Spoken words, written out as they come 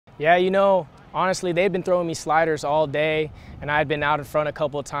Yeah, honestly, they've been throwing me sliders all day, and I had been out in front a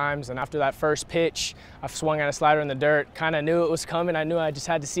couple of times, and after that first pitch, I swung at a slider in the dirt, kind of knew it was coming. I knew I just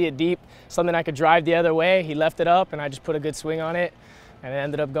had to see it deep, something I could drive the other way. He left it up, and I just put a good swing on it, and it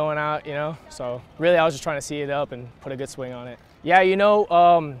ended up going out, So really, I was just trying to see it up and put a good swing on it. Yeah,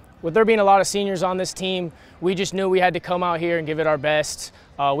 with there being a lot of seniors on this team, we just knew we had to come out here and give it our best.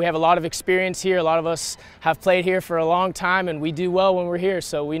 We have a lot of experience here. A lot of us have played here for a long time, and we do well when we're here.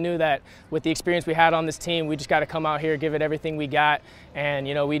 So we knew that with the experience we had on this team, we just got to come out here, give it everything we got. And,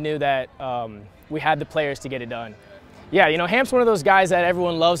 we knew that we had the players to get it done. Yeah, Hamp's one of those guys that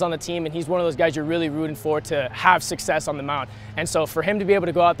everyone loves on the team, and he's one of those guys you're really rooting for to have success on the mound. And so for him to be able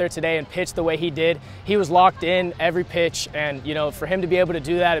to go out there today and pitch the way he did, he was locked in every pitch. And, for him to be able to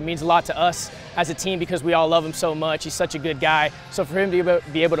do that, it means a lot to us as a team because we all love him so much. He's such a good guy. So for him to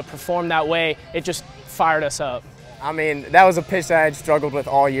be able to perform that way, it just fired us up. I mean, that was a pitch that I had struggled with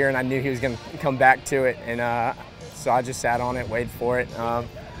all year, and I knew he was going to come back to it. And so I just sat on it, waited for it.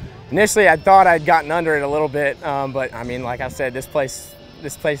 Initially, I thought I'd gotten under it a little bit, but I mean, like I said, this place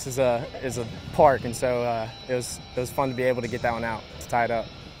is a park, and so it was fun to be able to get that one out to tie it up.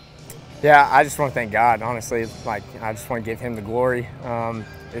 Yeah, I just want to thank God. Honestly, I just want to give Him the glory.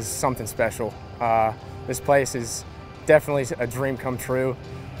 It's something special. This place is definitely a dream come true.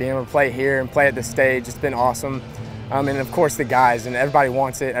 Being able to play here and play at this stage, it's been awesome. And of course the guys, and everybody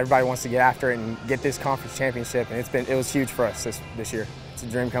wants it. Everybody wants to get after it and get this conference championship, and it was huge for us this year. It's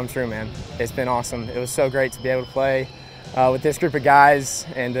a dream come true, man. It's been awesome. It was so great to be able to play with this group of guys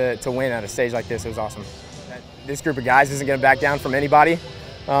and to win at a stage like this. It was awesome. This group of guys isn't going to back down from anybody,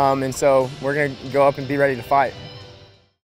 and so we're going to go up and be ready to fight.